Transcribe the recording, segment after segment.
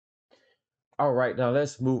All right, now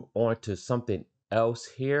let's move on to something else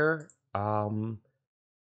here.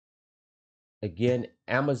 Again,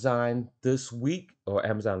 Amazon this week or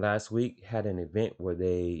Amazon last week had an event where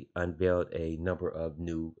they unveiled a number of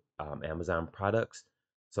new Amazon products.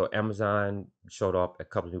 So Amazon showed off a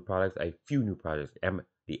couple of new products, a few new products.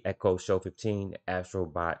 The Echo Show 15,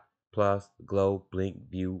 Astrobot Plus, Glow,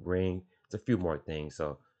 Blink, View, Ring. It's a few more things.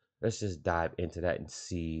 So let's just dive into that and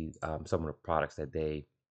see some of the products that they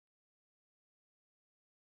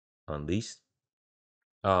unleashed.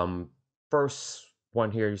 Um, First one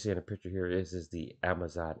here you see in the picture here is the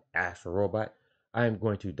Amazon Astro Robot. I am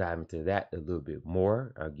going to dive into that a little bit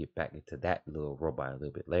more. I'll get back into that little robot a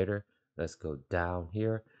little bit later. Let's go down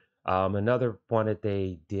here. Another one that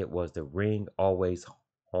they did was the Ring Always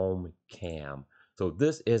Home Cam. So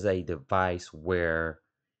this is a device where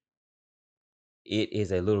it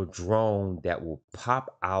is a little drone that will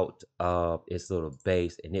pop out of its little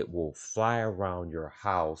base and it will fly around your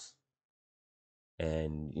house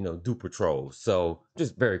and do patrols. So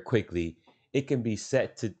just very quickly, it can be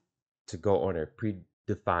set to go on a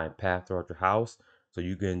predefined path throughout your house, so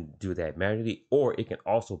you can do that manually, or it can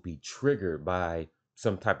also be triggered by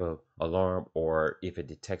some type of alarm, or if it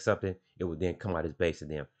detects something, it will then come out of its base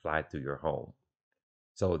and then fly through your home.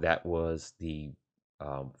 So that was the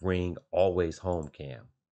Ring Always Home Cam.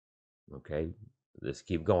 Okay, let's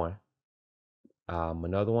keep going.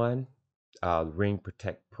 Another one, Ring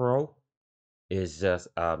Protect Pro is just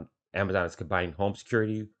Amazon is combining home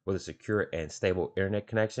security with a secure and stable internet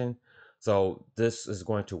connection. So this is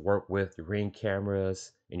going to work with the Ring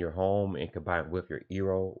cameras in your home and combined with your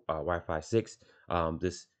Eero Wi-Fi 6.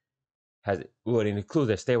 This it includes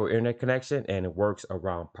a stable internet connection and it works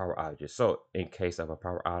around power outages. So in case of a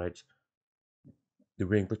power outage, the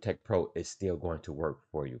Ring Protect Pro is still going to work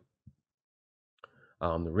for you.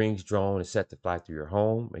 The Ring's drone is set to fly through your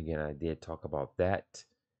home. Again, I did talk about that.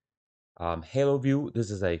 Halo View,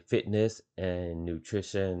 this is a fitness and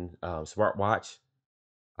nutrition smartwatch.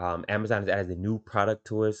 Amazon has added a new product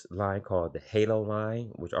to its line called the Halo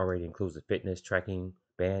line, which already includes a fitness tracking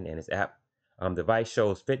band and its app. Device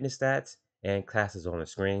shows fitness stats and classes on the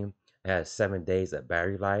screen. It has 7 days of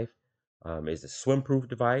battery life. It's a swim-proof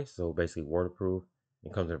device, so basically waterproof.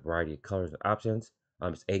 It comes in a variety of colors and options.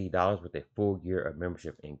 It's $80 with a full year of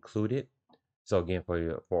membership included. So again, for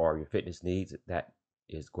your fitness needs, that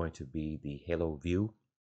is going to be the Halo View.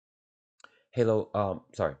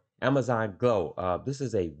 Amazon Glow. This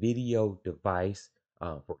is a video device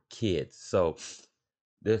for kids. So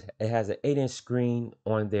it has an 8-inch screen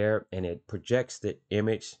on there, and it projects the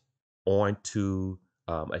image onto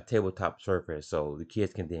a tabletop surface, so the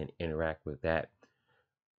kids can then interact with that.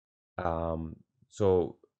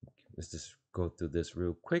 So let's just go through this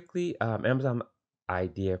real quickly. Amazon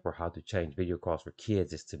idea for how to change video calls for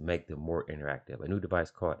kids is to make them more interactive. A new device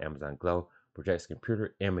called Amazon Glow projects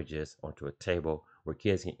computer images onto a table where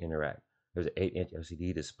kids can interact. There's an 8-inch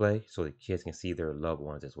LCD display so the kids can see their loved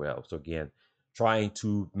ones as well. So again, trying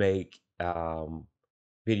to make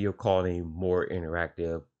video calling more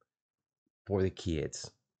interactive for the kids.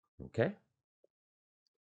 Okay.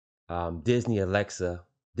 Disney Alexa.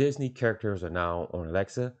 Disney characters are now on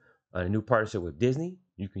Alexa. On a new partnership with Disney,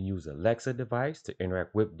 you can use Alexa device to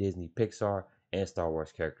interact with Disney, Pixar, and Star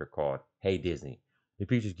Wars character called Hey Disney. The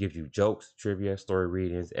features gives you jokes, trivia, story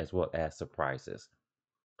readings, as well as surprises.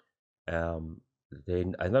 Then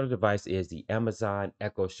another device is the Amazon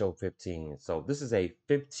Echo Show 15. So this is a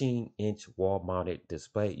 15-inch wall-mounted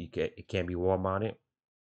display. It can be wall-mounted,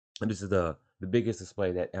 and this is the biggest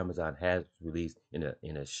display that Amazon has released in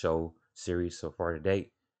a show series so far to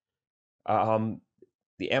date.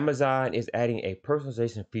 The Amazon is adding a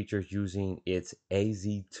personalization feature using its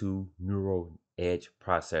AZ2 neural edge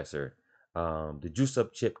processor. The juice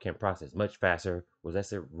up chip can process much faster, which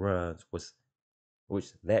lets it run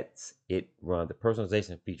the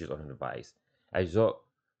personalization features on the device. As a result,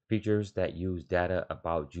 features that use data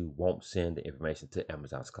about you won't send the information to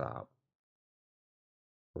Amazon's cloud.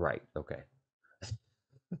 Right, okay.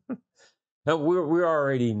 Now, we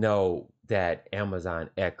already know that Amazon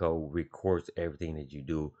Echo records everything that you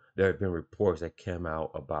do. There have been reports that came out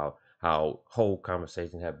about how whole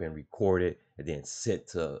conversations have been recorded and then sent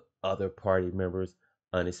to other party members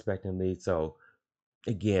unexpectedly. So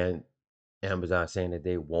again, Amazon saying that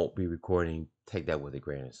they won't be recording, take that with a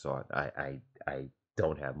grain of salt. I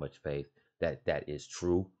don't have much faith that that is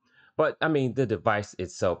true. But I mean, the device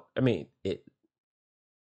itself, I mean, it's,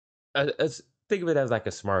 think of it as like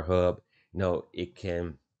a smart hub. It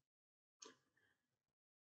can,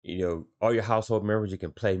 all your household members, you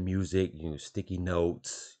can play music, sticky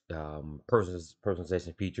notes,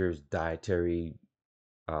 personalization features, dietary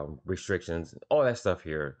restrictions, all that stuff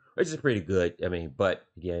here, which is pretty good. I mean, but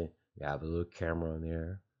again, you have a little camera on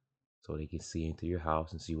there so they can see into your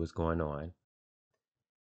house and see what's going on.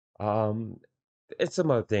 Um, it's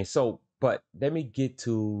some other things. So, but let me get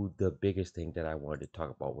to the biggest thing that I wanted to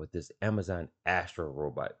talk about with this Amazon Astro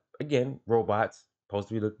robot. Again, robots supposed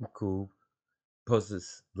to be looking cool, supposed to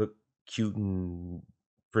look cute and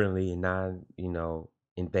friendly and non,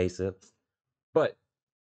 invasive. But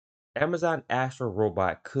Amazon Astro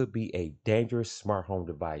robot could be a dangerous smart home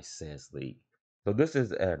device, says leak. So this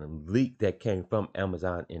is a leak that came from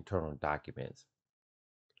Amazon internal documents.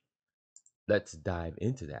 Let's dive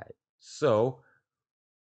into that. So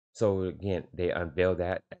again, they unveiled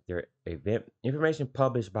that at their event. Information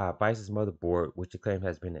published by Vice's motherboard, which the claim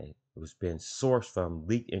was been sourced from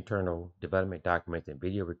leaked internal development documents and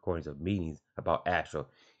video recordings of meetings about Astro,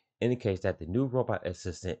 indicates that the new robot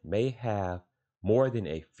assistant may have more than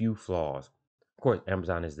a few flaws. Of course,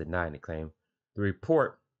 Amazon is denying the claim. The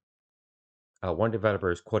report, one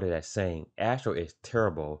developer is quoted as saying, "Astro is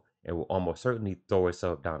terrible and will almost certainly throw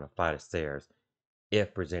itself down a flight of stairs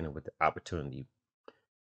if presented with the opportunity."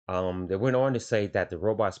 They went on to say that the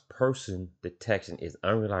robot's person detection is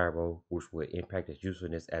unreliable, which would impact its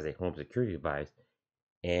usefulness as a home security device,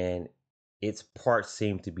 and its parts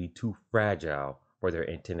seem to be too fragile for their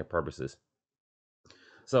intended purposes.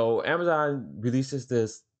 So Amazon releases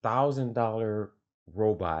this $1,000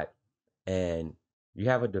 robot, and you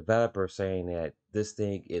have a developer saying that this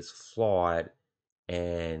thing is flawed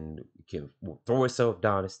and can throw itself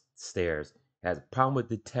down the stairs, has a problem with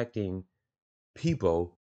detecting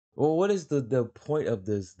people. Well, what is the point of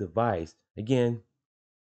this device? Again,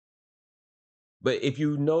 but if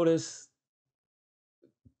you notice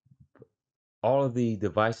all of the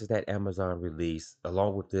devices that Amazon released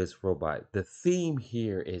along with this robot, the theme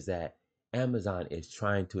here is that Amazon is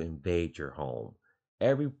trying to invade your home.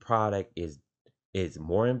 Every product is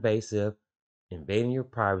more invasive, invading your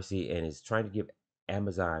privacy, and is trying to give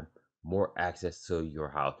Amazon more access to your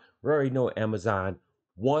house. We already know Amazon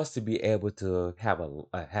wants to be able to have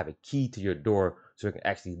a key to your door so it can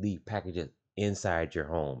actually leave packages inside your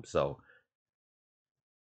home. So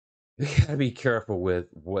you gotta be careful with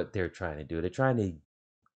what they're trying to do. They're trying to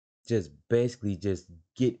just basically just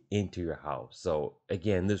get into your house. So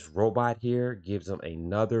again, this robot here gives them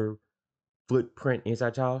another footprint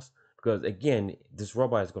inside your house, because again, this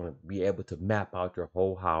robot is going to be able to map out your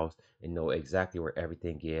whole house and know exactly where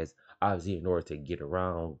everything is, obviously in order to get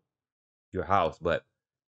around your house. But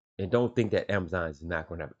and don't think that Amazon is not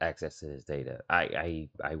going to have access to this data. I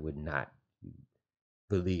would not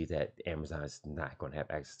believe that Amazon is not going to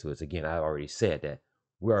have access to it. Again, I already said that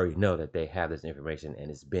we already know that they have this information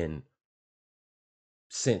and it's been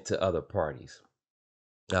sent to other parties.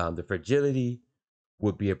 The fragility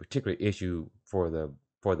would be a particular issue for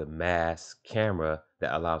the mass camera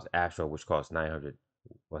that allows Astro, which costs $900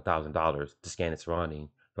 or $1,000 to scan its surrounding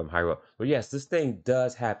from higher up. But yes, this thing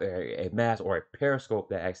does have a mass or a periscope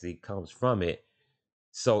that actually comes from it,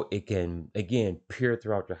 so it can again peer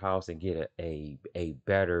throughout your house and get a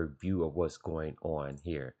better view of what's going on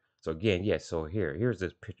here. So again, yes. So here's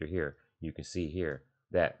this picture here. You can see here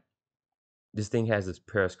that this thing has this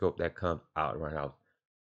periscope that comes out around house.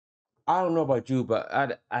 I don't know about you, but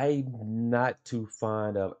I'm not too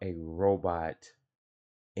fond of a robot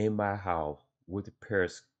in my house with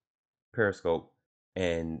a periscope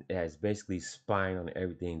and has basically spying on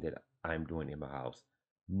everything that I'm doing in my house.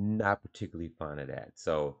 Not particularly fond of that.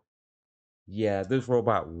 So yeah, this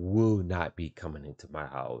robot will not be coming into my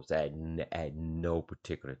house at no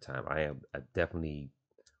particular time. I definitely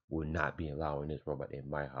will not be allowing this robot in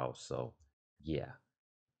my house. So yeah.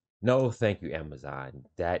 No, thank you, Amazon.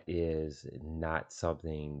 That is not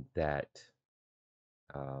something that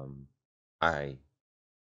um, I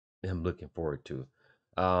am looking forward to.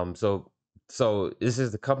 Um, so, so this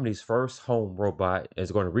is the company's first home robot.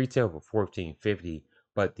 It's going to retail for $1,450,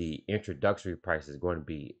 but the introductory price is going to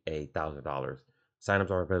be $1,000.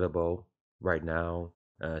 Signups are available right now.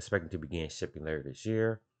 Expecting to begin shipping later this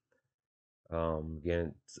year.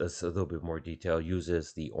 Again, it's a little bit more detail.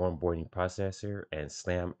 Uses the onboarding processor and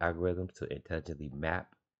SLAM algorithms to intelligently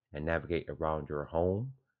map and navigate around your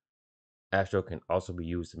home. Astro can also be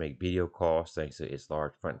used to make video calls thanks to its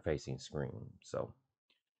large front-facing screen. So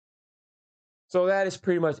that is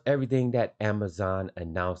pretty much everything that Amazon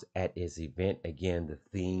announced at its event. Again, the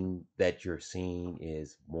theme that you're seeing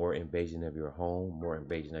is more invasion of your home, more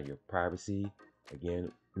invasion of your privacy.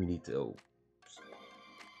 Again, we need to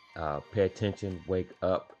pay attention, wake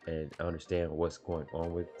up, and understand what's going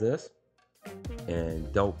on with this.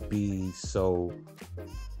 And don't be so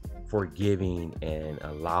forgiving and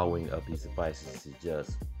allowing of these devices to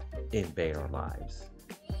just invade our lives.